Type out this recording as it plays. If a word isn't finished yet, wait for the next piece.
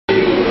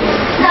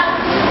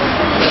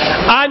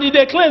And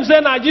they claim say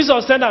na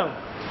Jesus send am.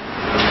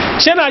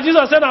 Say na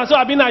Jesus send am, so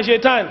I be na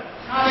Satan.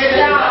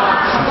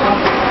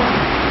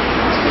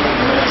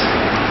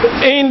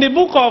 In the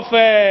book of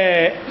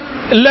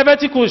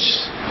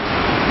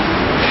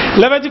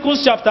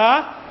Leviticus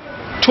chapter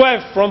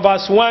 12 from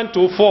verse 1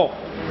 to 4,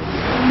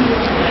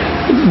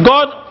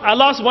 God,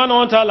 Allah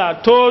subhanahu wa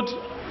ta'ala told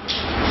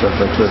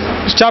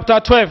chapter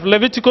 12,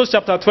 Leviticus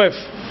chapter 12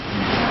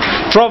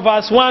 from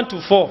verse 1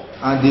 to 4.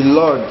 And the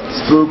Lord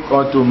spoke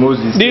unto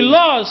Moses. The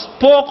Lord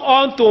spoke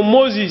unto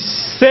Moses,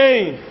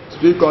 saying,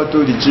 Speak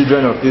unto the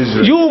children of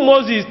Israel. You,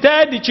 Moses,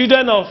 tell the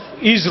children of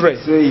Israel,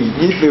 saying,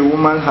 if a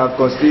woman have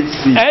conceived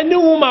seed, any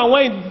woman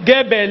when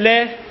get belle,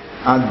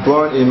 and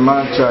born a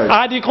man child,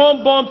 and he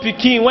come born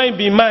pikin when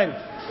be man,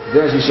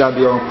 then she shall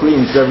be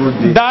unclean 7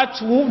 days. That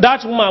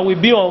woman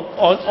will be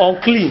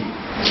unclean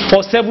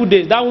for 7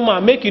 days. That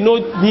woman make you no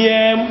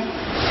near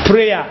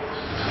prayer.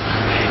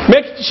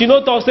 Make she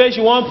no talk say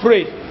she won't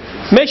pray.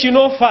 Make she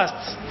no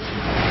fast.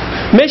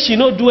 Make she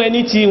no do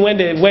anything when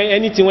they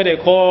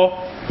call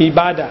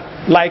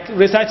ibadah, like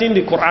reciting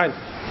the Quran.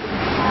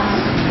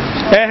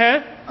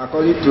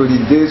 According to the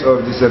days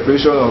of the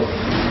separation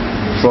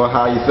for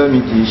her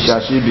infirmity shall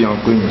she be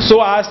unclean.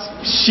 So as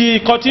she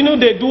continue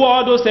to do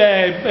all those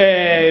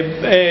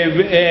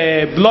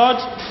blood,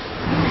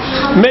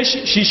 make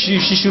she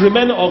should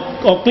remain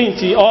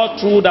unclean all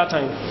through that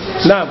time.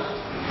 Now,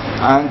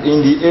 and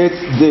in the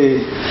 8th day,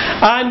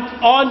 and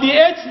on the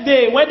 8th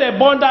day when they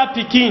born that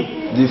pikin,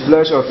 the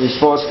flesh of his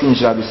foreskin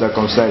shall be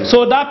circumcised.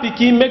 So that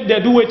pikin make they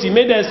do it,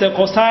 make they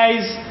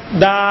circumcise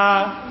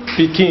that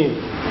pikin.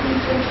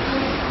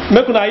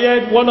 Make una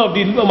hear one of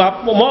the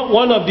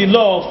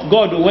law of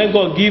God when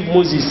God give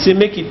Moses, say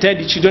make he tell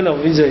the children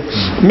of Israel,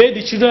 make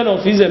the children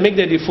of Israel make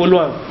them they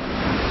follow him.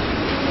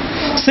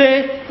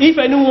 Say if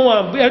any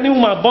woman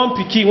born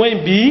pikin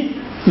when be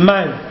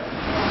man,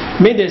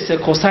 make they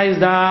circumcise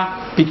that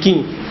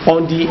pikin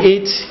on the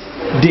 8th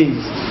day.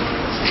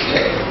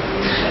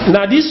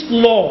 Now this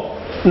law,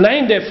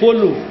 now they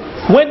follow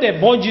when they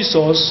born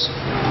Jesus.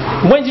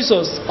 When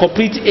Jesus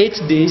complete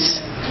 8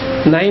 days,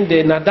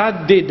 now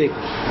that day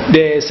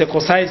they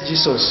circumcise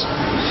Jesus.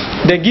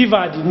 They give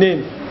her the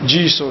name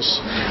Jesus.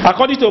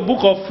 According to the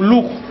book of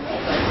Luke,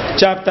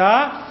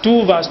 chapter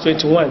 2, verse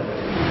 21.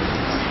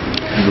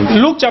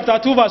 Luke chapter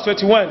 2, verse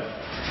 21.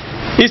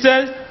 He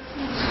said,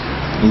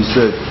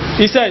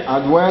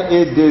 and when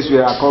 8 days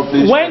were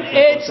accomplished, when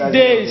 8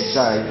 days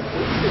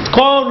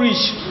come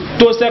reach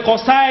to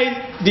circumcise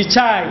the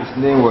child, his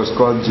name was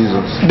called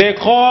Jesus. They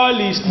call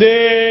his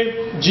name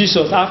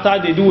Jesus after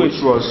they do it.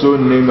 Which was so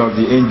named of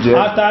the angel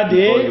after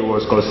they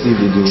was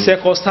conceived.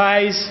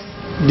 Circumcise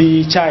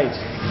the child.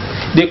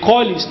 They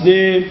call his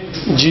name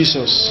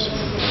Jesus.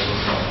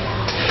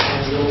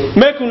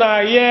 Make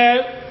una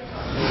hear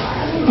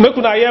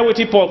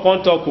wetin Paul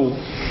come talk o.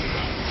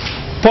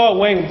 Paul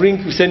when he bring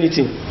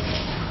Christianity.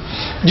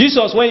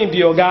 Jesus when he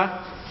be oga,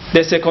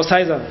 they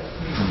circumcise him.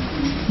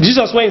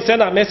 Jesus when he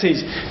send a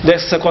message, they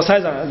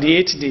circumcise him the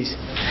 8 days.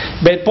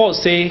 But Paul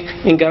say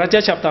in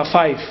Galatians chapter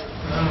 5,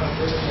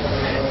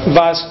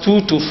 verse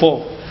 2 to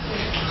 4,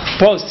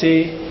 Paul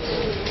say,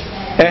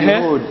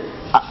 Behold,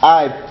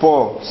 I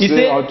Paul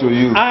say unto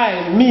you,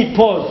 me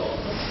Paul,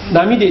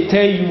 now me they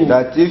tell you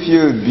that if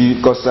you be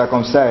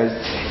circumcised,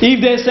 if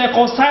they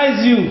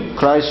circumcise you,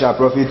 Christ shall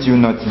profit you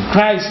nothing.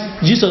 Christ,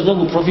 Jesus not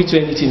will profit you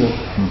anything. No.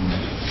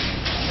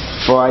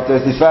 For I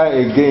testify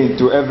again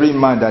to every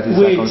man that is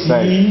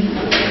circumcised.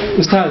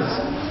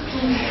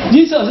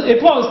 Jesus, they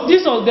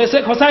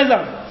circumcise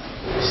them.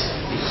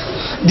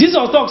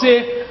 Jesus talk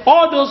say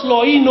all those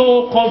law he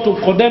no come to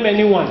condemn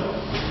anyone.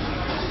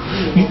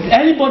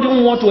 Anybody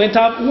who want to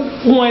enter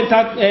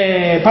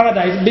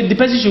paradise, the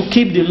person should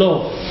keep the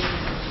law.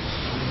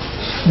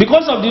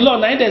 Because of the law,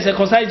 now they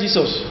circumcise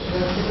Jesus.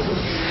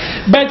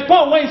 But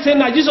Paul when he say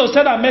now Jesus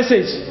said a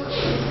message.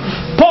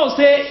 Paul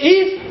say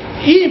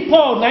if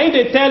Paul now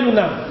they tell you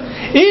now,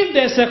 if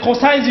they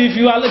circumcise you, if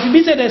you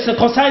be say they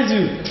circumcise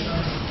you,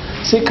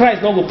 say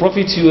Christ not go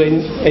profit you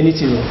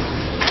anything.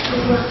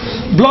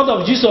 Blood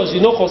of Jesus, you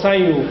know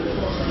concern you,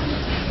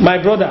 my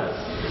brother,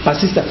 my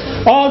sister.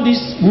 All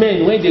these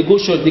men when they go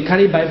church, they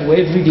carry Bible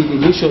every day. They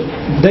go church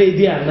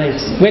day and night.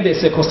 When they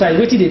circumcise,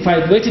 wait till they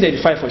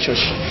fight for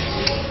church.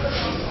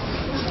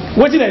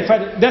 Wait till they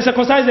fight. They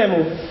circumcise them.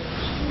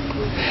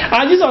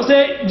 And Jesus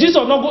say,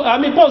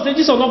 Paul say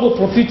Jesus not go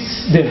profit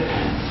them.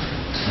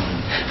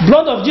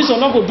 Blood of Jesus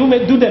not go do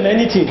them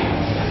anything.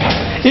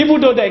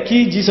 Even though they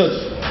kill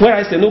Jesus, where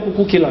I say no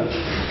kuku kill him.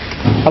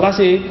 Allah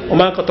say,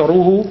 Oman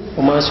kataruhu,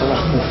 Oman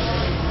salahu.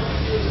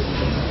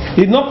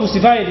 He not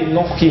crucify, he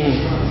not kill him.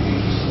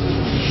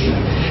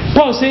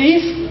 Paul say,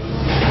 if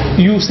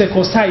you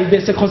circumcise, they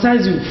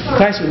circumcise you,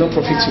 Christ will not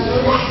profit you.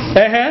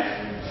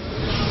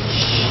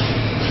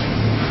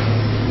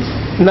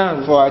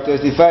 Now, For I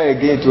testify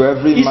again to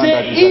every he man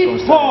said, that is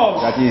if Paul,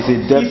 circumcised, that he is a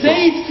he debtor,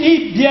 said,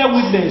 he bear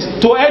witness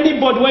to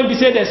anybody when they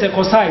say they're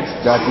circumcised.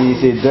 that he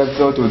is a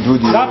debtor to do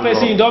the That whole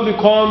person, law. he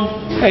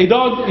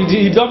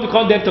don't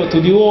become debtor to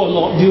the whole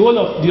law, the whole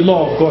of the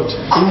law of God.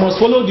 He must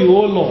follow the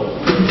whole law.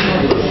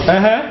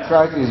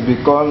 Christ is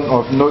become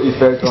of no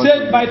effect He unto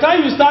said, by the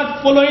time you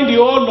start following the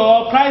whole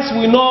law, Christ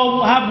will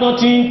not have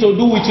nothing to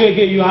do with you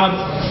again. You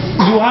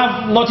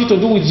have nothing to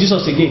do with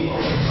Jesus again.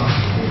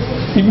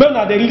 You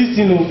better they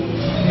listen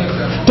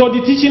to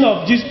the teaching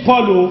of this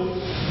Paul.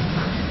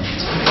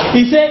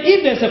 He said,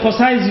 if they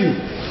circumcise you,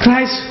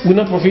 Christ will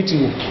not profit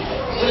you,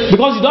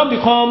 because it don't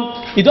become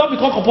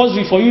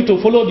compulsory for you to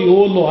follow the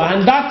whole law,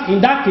 and that in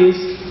that case,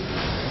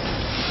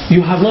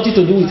 you have nothing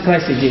to do with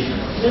Christ again.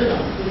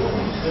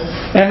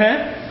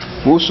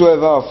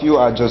 Whosoever of you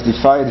are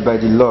justified by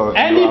the law, you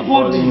are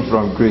Anybody falling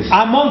from grace.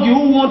 among you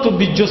who want to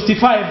be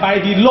justified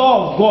by the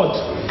law of God,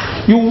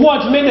 you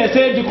what made they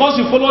say because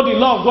you follow the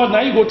law of God,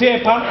 now you go to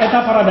enter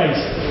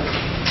paradise.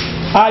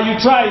 You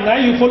try, now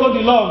you follow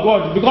the law of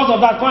God, because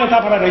of that can't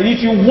enter paradise.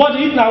 If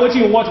now what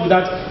you want with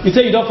that, you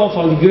say you don't fall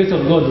from the grace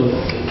of God.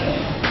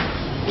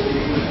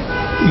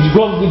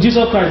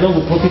 Jesus Christ don't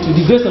go profit you.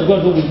 The grace of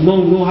God has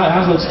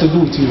nothing to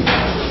do with you.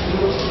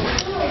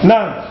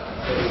 Now,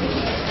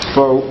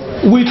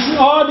 with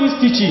all this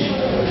teaching,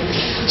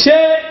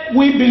 say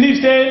we believe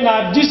say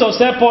that Jesus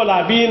said Paul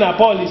have been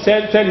Paul, he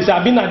said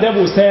have been a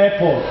devil said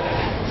Paul.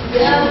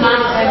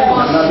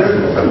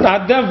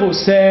 A devil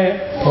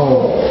said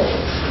Paul.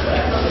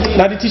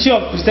 Now the teaching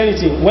of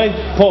Christianity when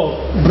Paul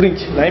bring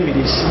na him be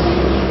this.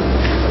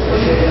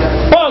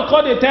 Paul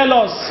come dey tell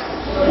us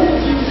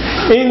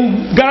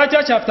in Romans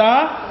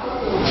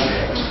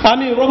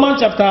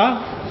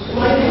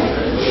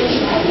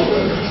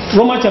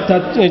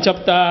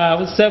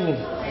chapter 7.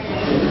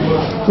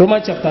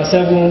 Romans chapter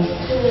 7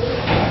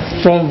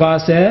 from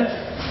verse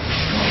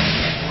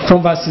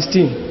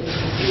 16.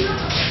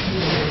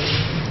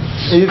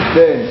 If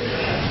then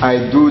I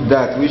do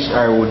that which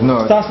I would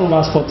not. Start from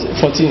verse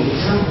 14.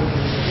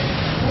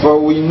 For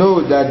we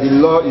know that the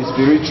law is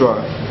spiritual,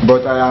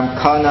 but I am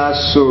carnal,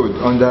 sold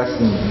under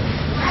sin.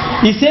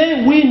 He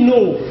said we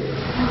know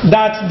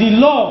that the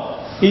law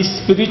is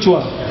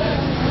spiritual.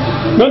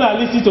 No, now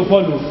listen to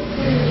Paul.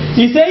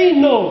 He said he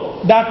know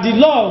that the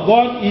law of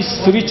God is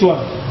spiritual,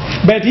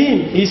 but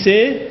him he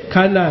say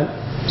carnal,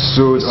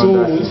 Sold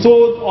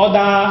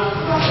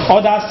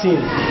other sin.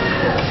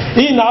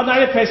 He an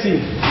ordinary person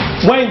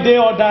when they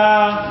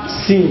other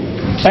sin.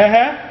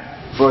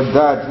 For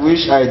that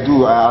which I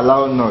do, I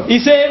allow not. He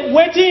say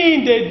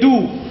wetin they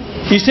do.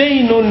 He say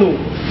he no know.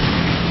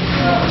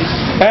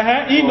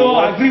 He no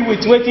agree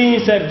with wetin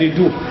himself they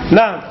do.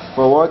 Now,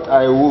 for what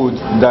I would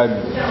that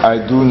I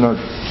do not.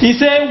 he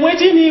say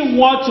wetin he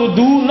want to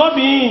do, not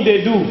be him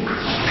they do.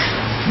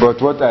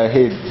 But what I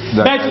hate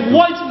that But I do.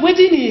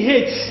 wetin he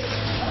hates,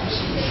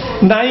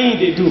 na him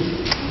they do.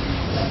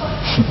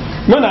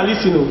 No, na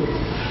listen o.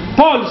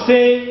 Paul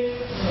say,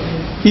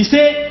 he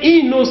say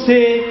he no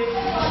say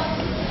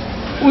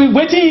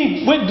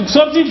wetin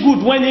something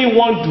good when he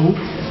want do,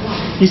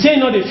 he say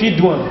no dey fit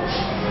do am.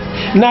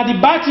 Na the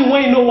bad thing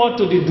when he no want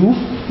to dey do,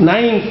 na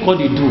him come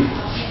dey do.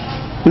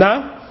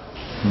 Now,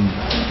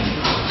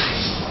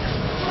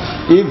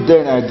 If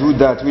then I do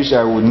that which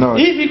I would not,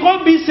 if e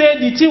come be say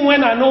the thing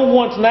when I no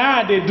want na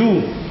I dey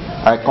do,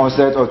 I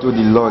consent unto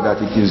the law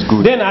that it is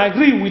good. then I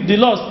agree with the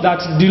law that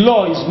the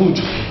law is good.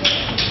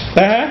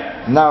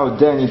 Now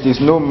then it is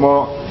no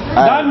more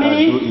I that do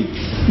it.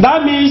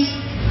 That means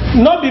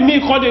not be me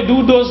call they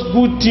do those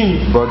good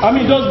things. But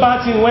those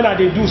bad things when I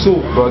they do so.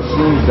 But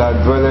sin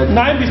that dwelleth.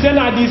 Now be saying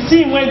that the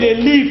sin when they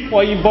live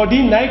for your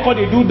body, now call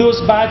they do those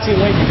bad things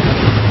when they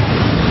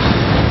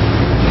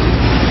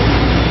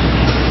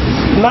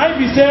now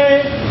be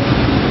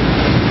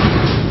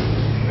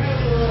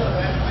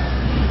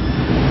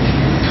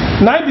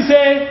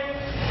say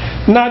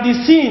now the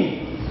sin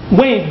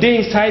when they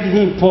inside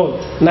him Paul,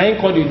 now he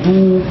call they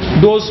do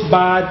those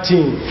bad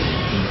things.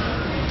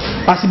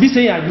 As he be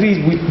saying agree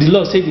with the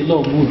law, say the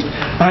law good,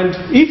 and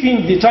if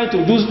him they try to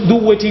do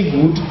what he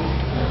good,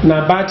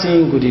 na bad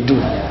thing go they do.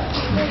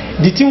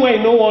 The thing when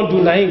he no want do,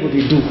 na him go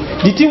they do.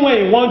 The thing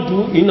when he want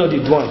do, he no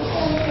they do one.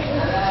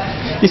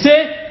 He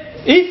say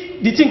if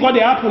the thing got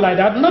they happen like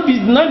that, not be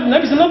him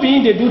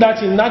they do that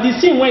thing. Now the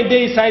thing when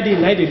they inside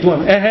him, na they do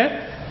am.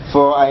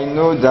 For I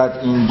know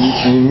that in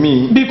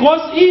me,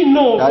 because he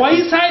know for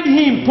inside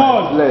him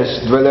Paul,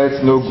 flesh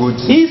dwelleth no good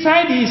thing.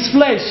 inside his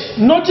flesh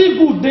nothing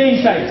good dey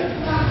inside.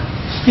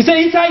 He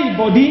say inside his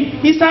body,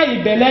 inside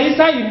his belly,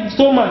 inside his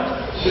stomach,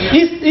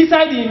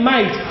 inside his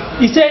mind,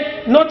 he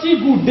say nothing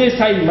good dey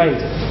inside his mind.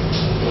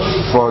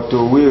 For to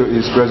will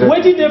is present.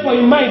 Wetin dey for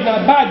his mind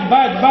na bad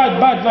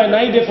na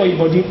him dey for his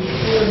body.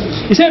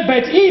 He say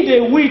but he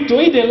dey weak to,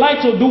 he dey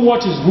like to do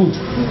what is good.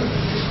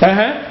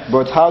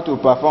 But how to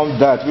perform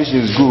that which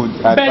is good,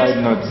 I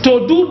find not.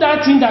 To do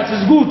that thing that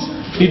is good,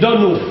 you don't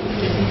know.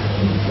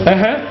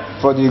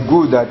 For the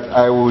good that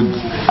I would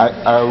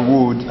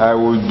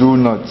do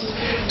not.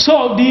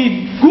 So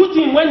the good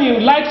thing when you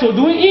like to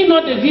do, he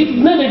not the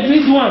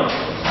great one.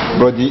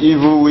 But the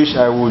evil which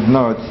I would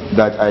not,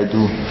 that I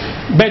do.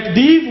 But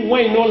the evil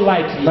when you no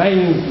like,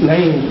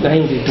 lying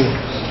they do.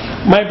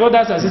 My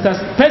brothers and sisters,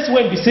 first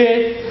when we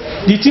say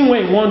the thing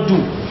when you won't do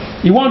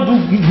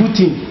good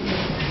thing.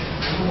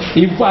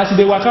 If as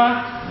they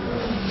waka,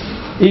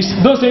 if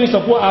those things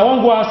suppose I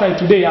won't go outside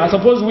today, I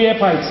suppose wear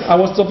pants. I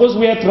was supposed to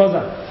wear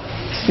trouser.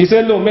 He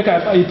said no, make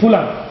I pull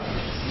am.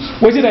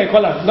 What did I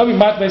call am? Not be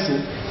mad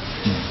person.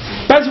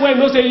 That's why you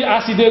know say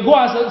as they go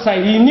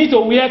outside, you need to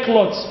wear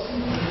clothes.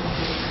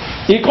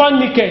 He come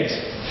naked,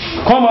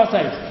 come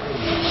outside.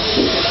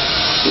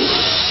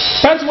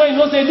 That's why you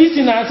know say this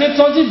thing I said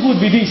something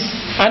good be this,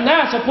 and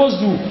now I suppose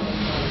do.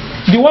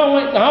 The one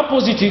when the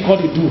opposite he call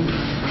it do.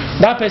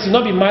 That person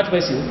not be mad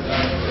person.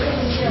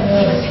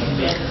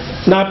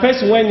 Now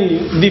person when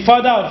the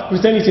father of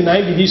Christianity now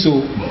be this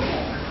so.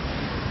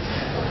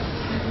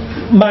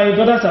 My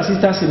brothers and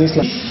sisters in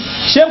Islam,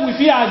 shall we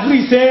feel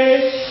agree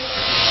say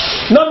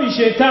not be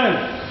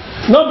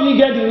Shaitan, not be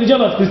get the religion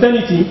of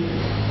Christianity.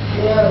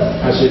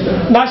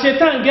 Now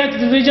Shaitan get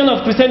the religion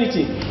of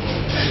Christianity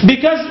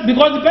because the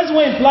person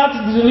when plant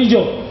the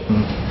religion,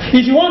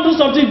 if you want to do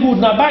something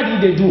good, now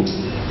bad they do.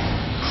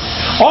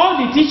 All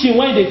the teaching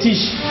when they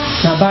teach,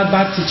 now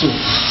bad teaching.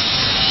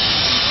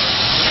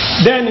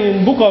 Then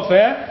in book of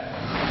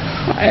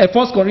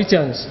 1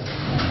 Corinthians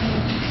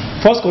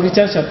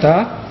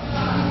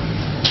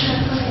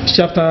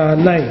chapter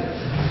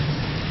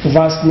 9,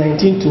 verse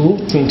 19 to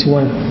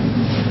 21.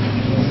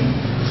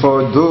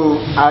 For though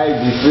I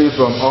be free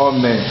from all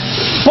men.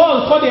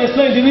 Paul could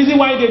explain the reason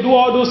why they do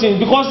all those things,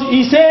 because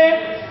he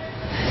said,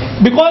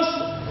 because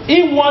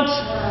he wants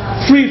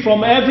free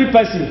from every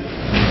person.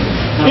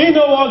 He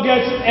no one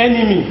gets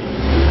enemy.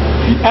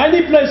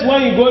 Any place where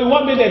you go, you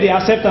want me that they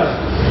accept them.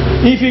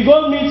 If you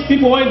go meet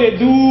people when they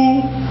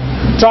do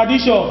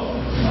tradition,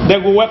 they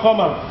go welcome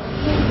them.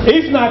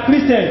 If not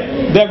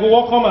Christian, they go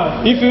welcome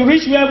them. If you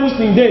reach where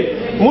Muslim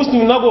day,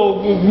 Muslim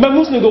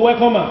go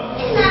welcome them.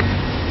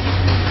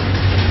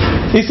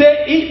 He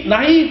said,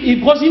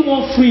 because he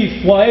wants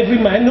free for every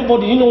man,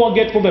 nobody, no one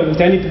get problem with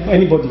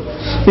anybody.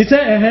 He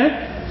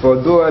said, For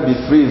though I be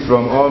free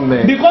from all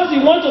men. Because he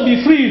wants to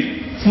be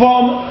free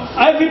from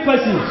every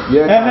person.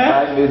 Yes,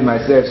 I made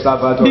myself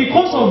servant.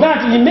 Because of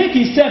that, he make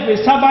himself a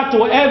servant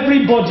to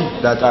everybody.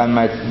 That I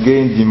might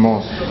gain the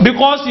most.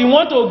 Because he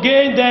want to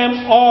gain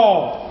them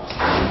all.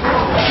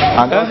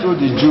 And also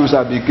the Jews,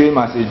 I became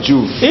as a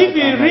Jew. If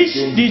he reach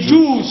the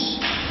Jews,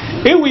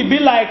 it will be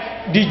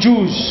like the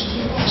Jews,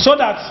 so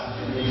that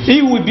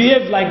he will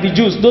behave like the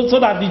Jews, so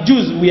that the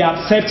Jews will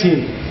accept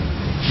him.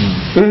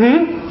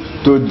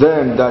 To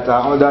them that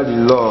are under the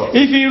law.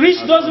 If he reach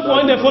those people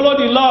when they follow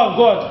the law of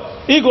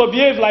God, he go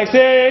behave like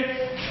say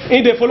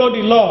if they follow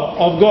the law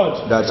of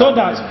God, so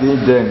that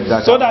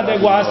they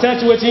go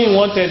accept what he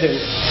wanted them,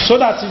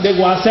 so that they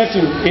go accept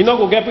him. He no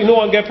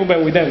one get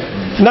problem with them.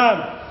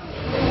 Now,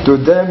 to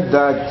them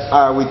that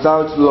are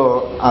without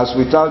law, as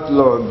without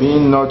law,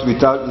 being not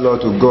without law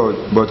to God,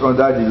 but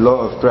under the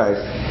law of Christ,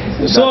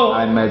 so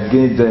that I might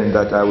gain them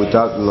that are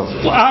without law.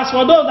 As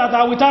for those that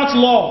are without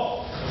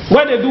law,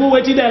 when they do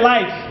what they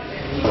like,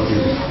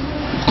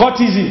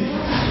 courtesy,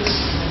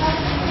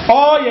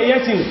 oh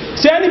yeah, thing.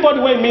 Say anybody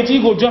when meet, he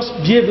go just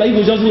behave like,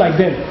 he go just do like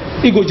them,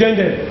 he go join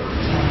them.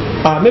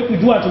 Make we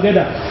do it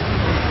together.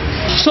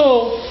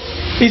 So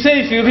he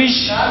say if you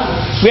reach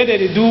where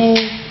they do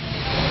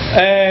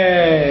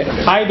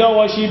idol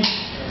worship,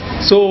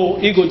 so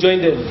he go join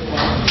them.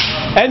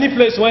 Any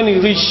place when he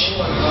reach,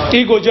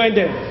 he go join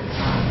them.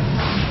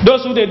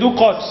 Those who they do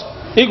court,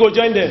 he go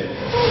join them.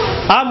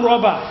 Armed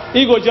robber,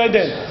 he go join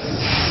them.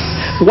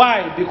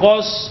 Why?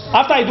 Because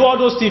after he do all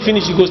those things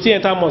finish, he go still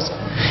enter mosque.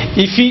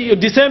 If he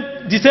the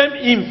same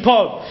in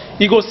Paul,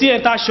 he go still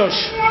enter church.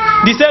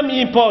 The same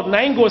in Paul, now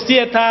he go still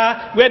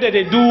enter where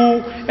they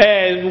do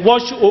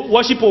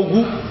worship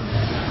Ogu.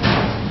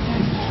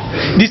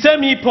 The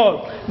same in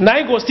Paul, now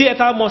he go still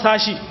enter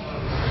Mosashi.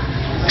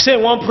 Say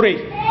one pray.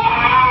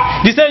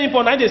 The same in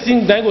Paul, now they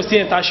sing, now he go still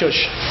enter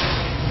church.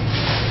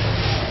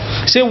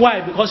 Say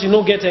why? Because you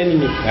don't get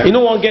enemy. You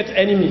don't want get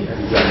enemy.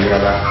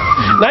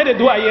 Now they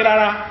do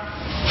ayerara.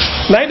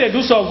 Now they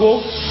do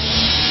sogo.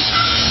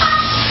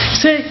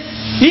 Say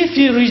if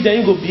he reach then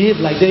he go behave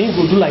like them, he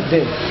go do like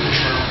them.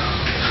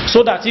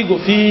 So that he go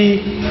feel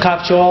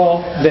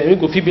capture them, he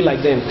go feel be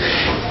like them.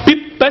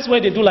 Best way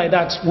they do like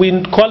that, we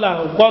call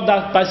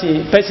that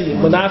person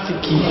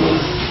monafiki.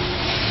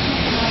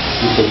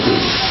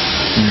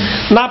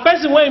 Now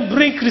person when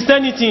bring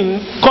Christianity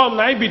come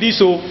now be this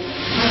so.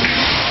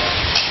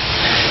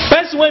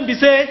 Person when be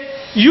say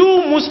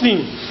you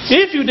Muslim,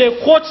 if you they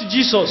quote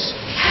Jesus,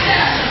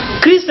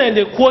 Christian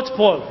they quote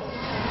Paul.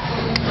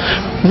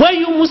 When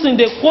you Muslim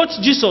they quote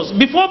Jesus,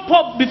 before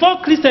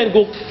Christian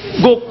go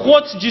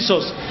quote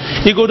Jesus,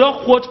 he go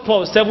don't quote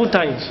Paul 7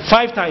 times,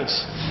 5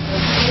 times.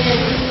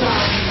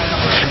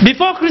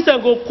 Before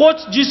Christian go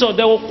quote Jesus,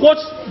 they will quote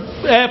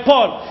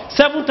Paul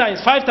 7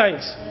 times, 5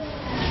 times.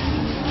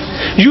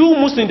 You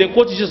Muslim they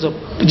quote Jesus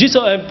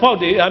and Paul.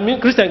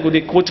 Christian go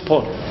they quote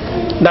Paul.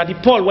 Now the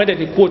Paul when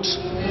they quote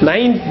Now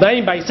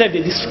by itself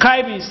they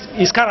describe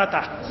his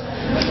character.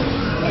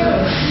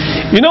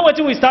 You know what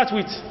we start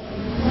with?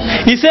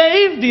 He said,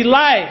 if the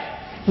lie,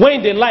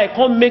 when they lie,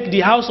 come make the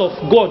house of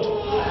God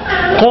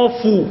come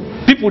full,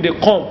 people they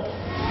come,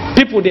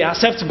 people they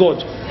accept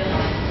God.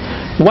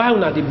 Why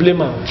not they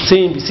blame him,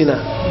 saying the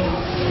sinner?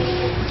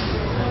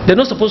 They're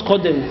not supposed to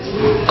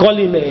call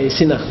him a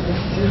sinner.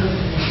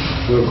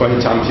 We'll call him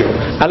champion.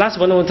 Allah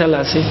subhanahu wa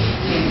ta'ala say,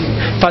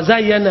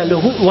 فَزَيَّنَ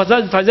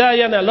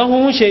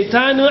لَهُمْ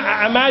شَيْطَانُ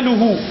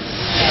أَعْمَالُهُ.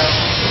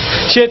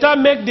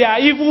 Shaitan make their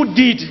evil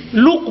deed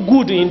look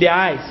good in their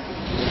eyes.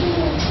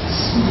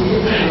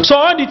 So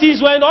all the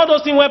things, when all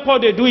those things when Paul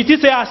they do, it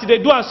is as they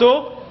do and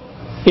so,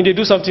 and they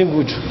do something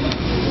good.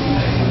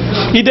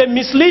 If they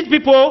mislead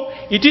people,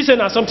 it is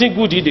as something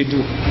good if they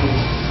do.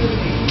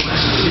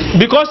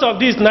 Because of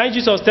this, now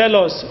Jesus tells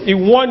us, he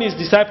warned his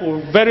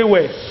disciples very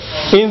well.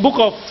 In book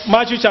of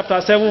Matthew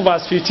chapter 7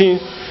 verse 15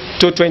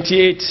 to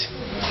 28.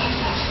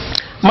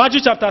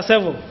 Matthew chapter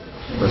 7.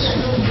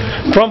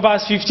 From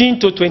verse 15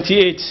 to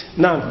 28.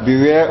 Now,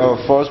 beware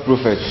of false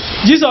prophets.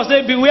 Jesus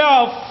said, beware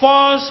of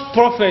false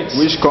prophets,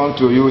 which come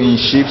to you in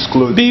sheep's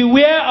clothing.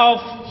 Beware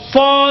of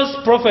false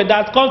prophets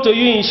that come to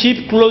you in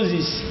sheep clothes.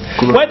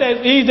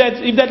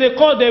 If they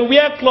come, they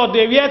wear cloth,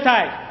 they wear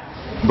tie.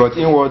 But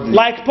inwardly,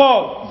 like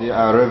Paul, they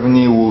are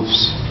ravening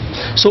wolves.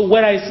 So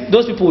whereas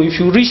those people, if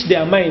you reach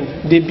their mind,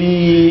 they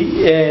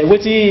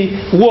be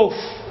wolf.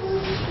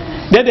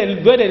 Then they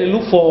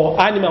look for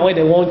animal where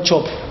they want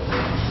chop.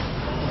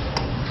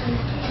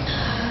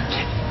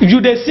 If you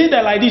they see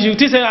that like this, you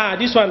say,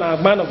 this one a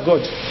man of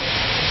God.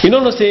 You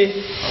know, say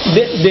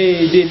they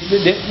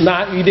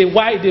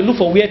look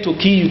for where to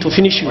kill you, to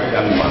finish you.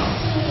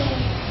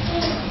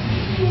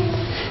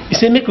 He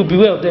said, make you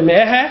beware of them.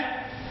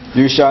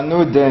 You shall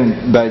know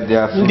them by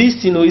their fruit.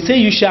 Listen, he said,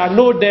 you shall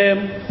know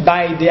them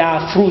by their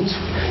fruit.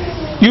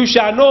 You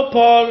shall know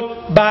Paul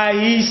by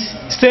his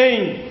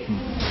saying.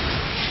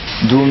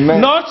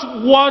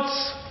 Not what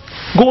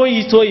going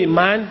into a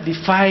man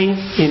define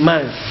a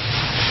man,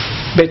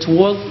 but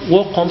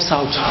what comes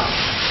out.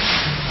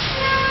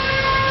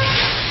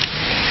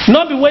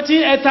 Not be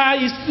waiting enter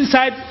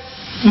inside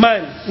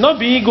man. Not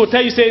be ego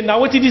tell you say, now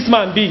what did this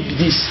man be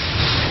this?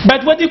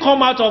 But what did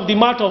come out of the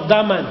mouth of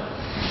that man?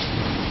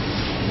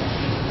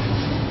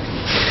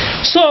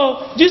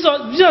 So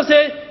Jesus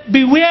said,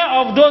 beware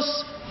of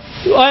those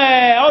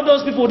all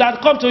those people that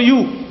come to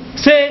you.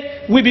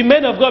 Say, we be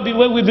men of God,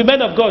 we be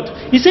men of God.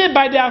 He said,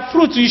 by their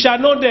fruits you shall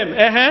know them.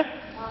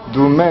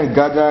 Do men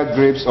gather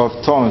grapes of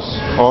thorns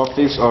or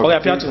figs of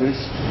thistles?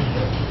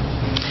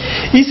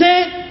 He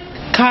said,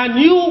 can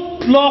you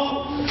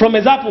pluck, from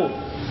example,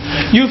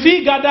 you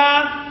feel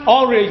gather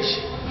orange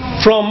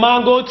from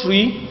mango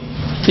tree?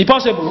 Is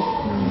possible?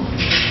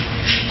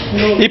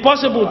 No. Is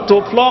possible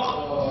to pluck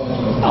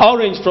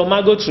orange from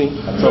mango tree?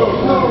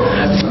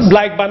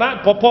 Like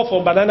pawpaw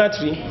from banana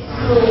tree?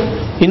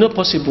 It's not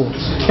possible.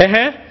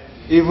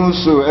 Even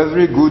so,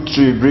 every good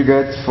tree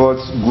bringeth forth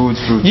good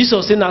fruit.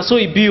 Jesus said, now so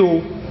it be.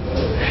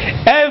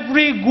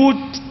 Every good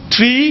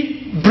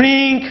tree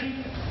bring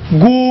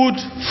good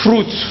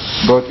fruit.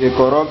 But a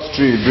corrupt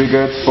tree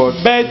bringeth forth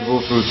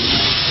evil fruit.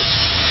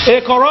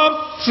 A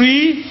corrupt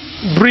tree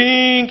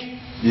bring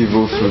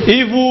evil fruit.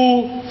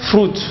 Evil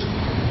fruit.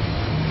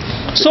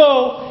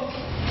 So,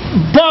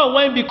 but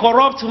when be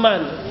corrupt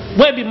man,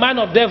 when be man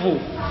of devil,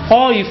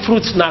 all his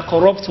fruits na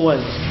corrupt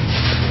one.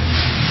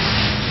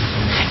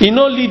 It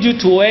not lead you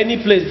to any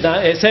place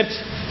that except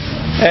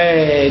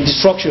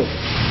destruction.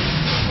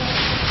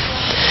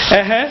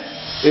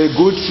 A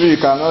good tree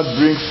cannot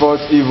bring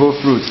forth evil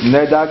fruit,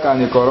 neither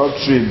can a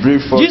corrupt tree bring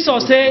forth.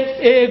 Jesus said,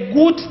 a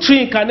good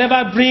tree can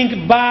never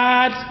bring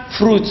bad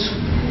fruit,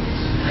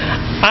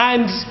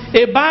 and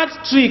a bad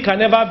tree can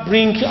never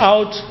bring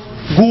out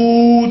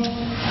good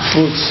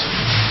fruit.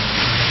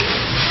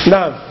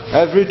 Now,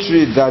 every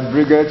tree that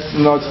bringeth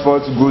not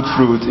forth good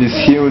fruit is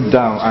hewn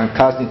down and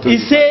cast into the fire.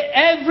 He said,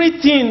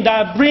 everything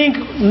that bring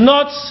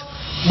not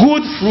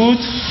good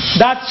fruit,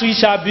 that tree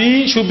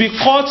should be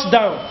cut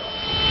down.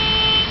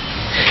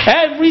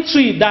 Every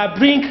tree that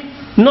bring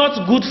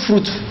not good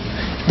fruit,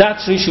 that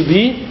tree should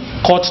be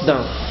cut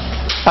down.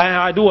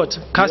 I do what?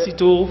 Cast it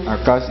to. I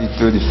cast it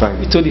to the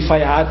fire. To the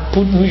fire. I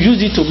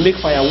use it to make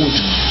firewood.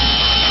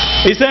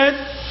 He said,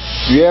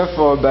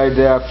 wherefore by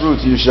their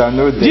fruit you shall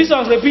know them.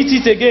 Jesus repeats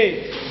it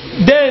again.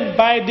 Then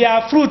by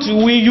their fruit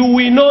you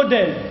will know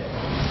them.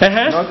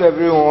 Not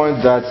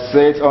everyone that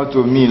saith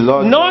unto me,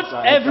 Lord. Not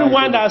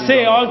everyone that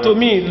saith unto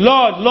me,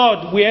 Lord,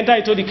 Lord, we enter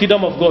into the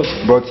kingdom of God.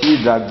 But he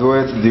that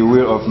doeth the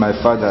will of my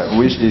Father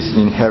which is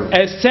in heaven.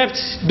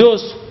 Except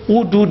those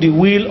who do the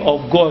will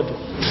of God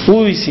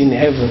who is in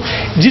heaven.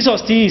 Jesus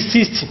still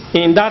insists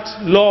in that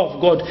law of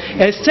God.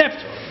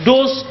 Except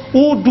those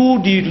who do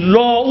the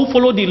law, who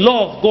follow the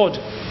law of God.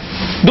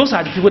 Those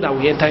are the people that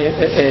will enter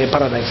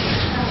paradise.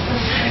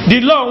 The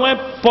law, when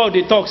Paul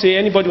they talk, say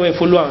anybody when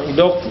follow him,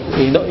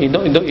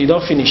 he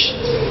don't finish.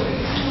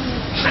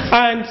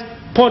 And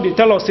Paul they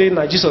tell us saying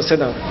that Jesus said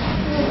that.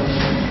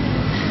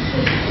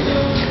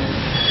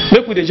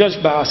 Make we the judge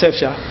by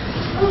ourselves, yeah.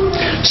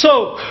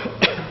 So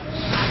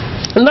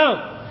now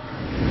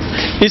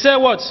he said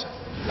what?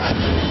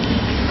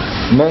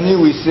 Many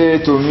will say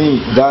to me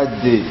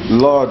that day,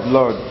 Lord,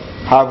 Lord,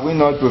 have we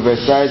not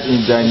prophesied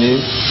in thy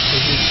name?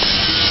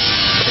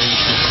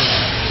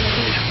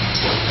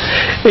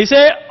 He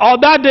said, on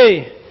that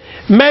day,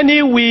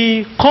 many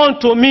will come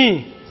to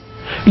me,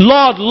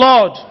 Lord,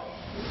 Lord.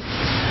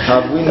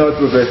 Have we not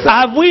prophesied?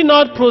 Have we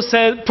not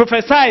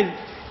prophesied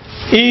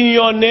in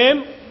your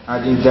name?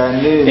 And in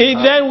thy name.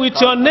 And then with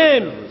your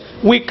name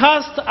we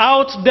cast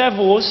out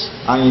devils.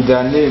 And in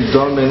thy name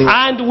done many.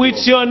 And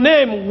with your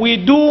name we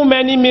do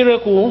many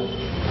miracles.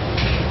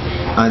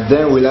 And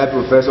then will I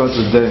profess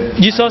unto them.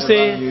 Jesus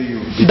said,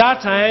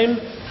 that time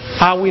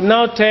I will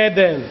now tell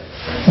them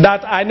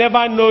that I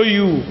never know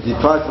you.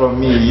 Depart from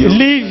me, you.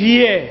 Live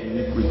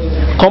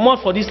here. Come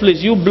out for this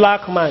place, you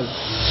black man.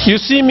 You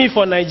see me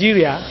for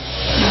Nigeria.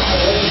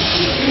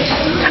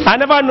 I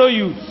never know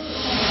you.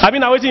 I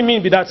mean, what do you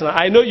mean by that now?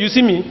 I know you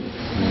see me.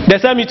 They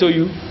send me to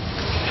you.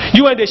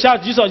 You when they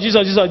shout Jesus,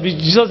 Jesus, Jesus,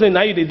 Jesus say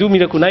now you they do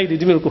miracle, now you they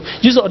do miracle.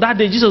 Jesus that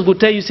day Jesus go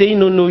tell you say he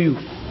don't know you.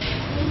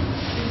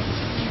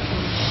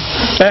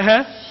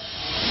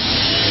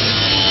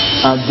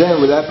 And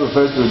then will I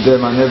profess to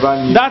them I never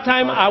knew. That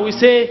time I will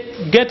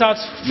say, get out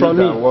from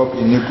me. You that walk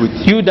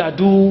iniquity. You that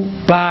do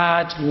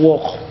bad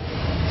work.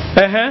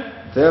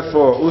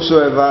 Therefore,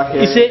 whosoever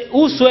hear, he said,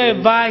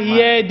 whosoever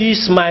hear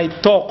this my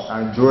talk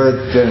and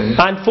doeth them,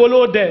 and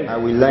follow them, I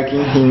will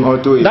liken him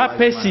unto a that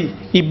person,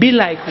 he be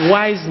like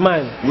wise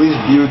man, which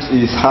built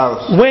his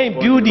house. When he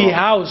built the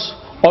house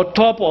on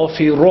top of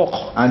a rock,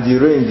 and the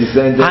rain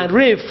descended, and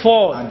rain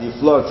fall, and the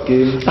flood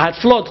came, and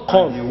flood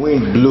come, and the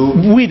wind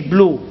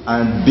blew,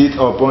 and beat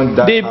upon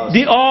that house.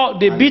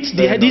 They beat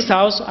this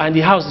house, and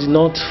the house did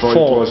not fall.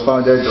 It was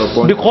founded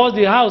upon because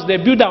the house they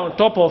built on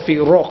top of a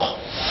rock.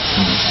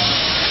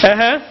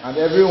 And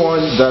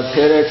everyone that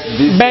heareth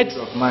this words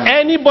of mine,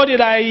 anybody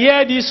that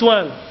hear this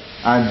one,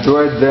 and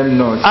doeth them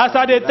not, as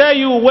I they tell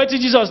you what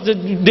Jesus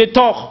they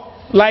talk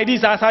like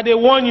this, as I they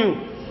warn you,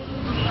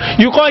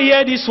 you can't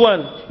hear this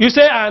one. You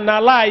say and a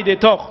lie they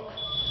talk,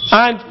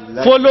 and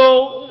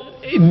follow,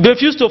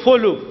 refuse to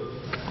follow.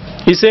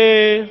 He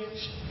say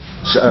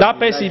that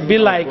person be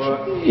like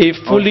a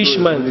foolish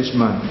man,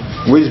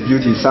 which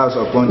built his house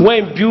upon,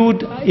 when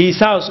build his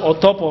house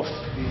on top of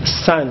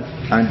sand,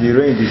 and the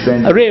rain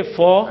descended, rain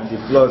fall, and the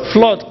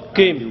flood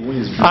came,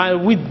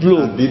 and wind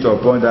blew, and beat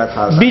upon that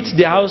house, beat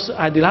the house,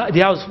 and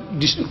the house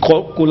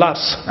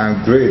collapsed,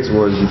 and great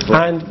was the fall,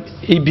 and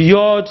it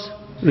beyond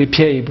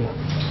repairable.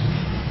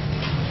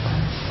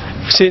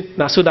 See,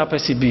 now so that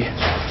person be.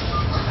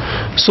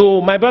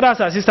 So my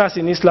brothers and sisters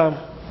in Islam,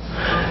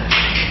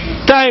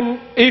 time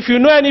if you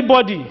know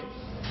anybody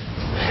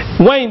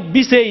when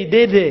be say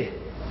they there,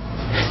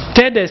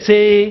 tell them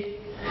say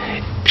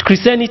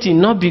Christianity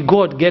not be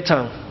God get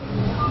am,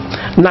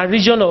 na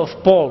region of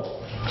Paul,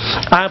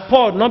 and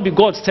Paul not be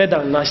God said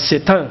am, na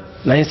Satan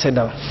na him said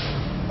am.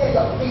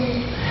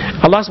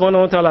 Allah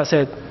subhanahu wa ta'ala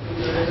said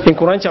in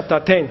Quran chapter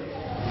 10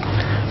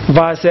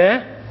 verse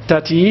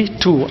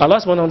 32, Allah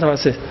subhanahu wa ta'ala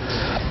said,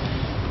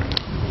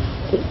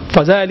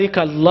 فَذَلِكَ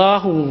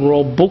اللَّهُ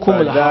رَبُّكُمُ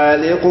الْحَقِّ.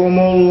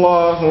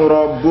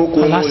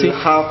 Allah said,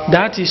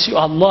 that is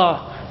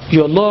Allah,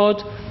 your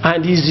Lord,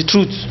 and He is the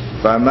truth.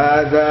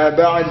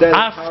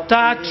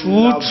 After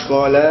truth,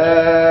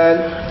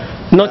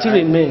 nothing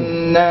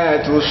remains.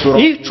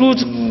 If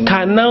truth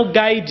can now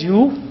guide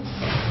you,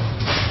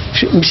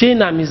 say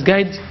na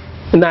misguide,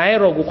 na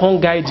error go come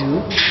guide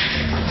you.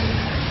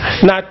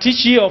 Na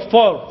teach you of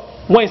Paul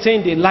when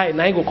saying the lie,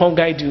 na he go come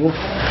guide you,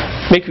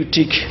 make you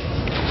tick.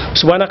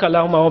 سبحانك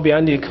اللهم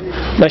وبحمدك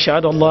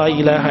نشهد أن لا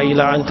إله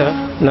إلا أنت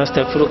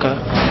نستغفرك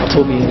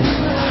ونتوب إليك.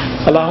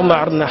 اللهم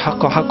أرنا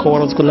حق حق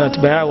وارزقنا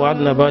اتباعه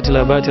وأرنا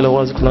باطل باطل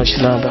وارزقنا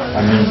اجتنابه.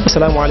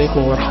 السلام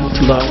عليكم ورحمة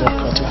الله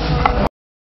وبركاته.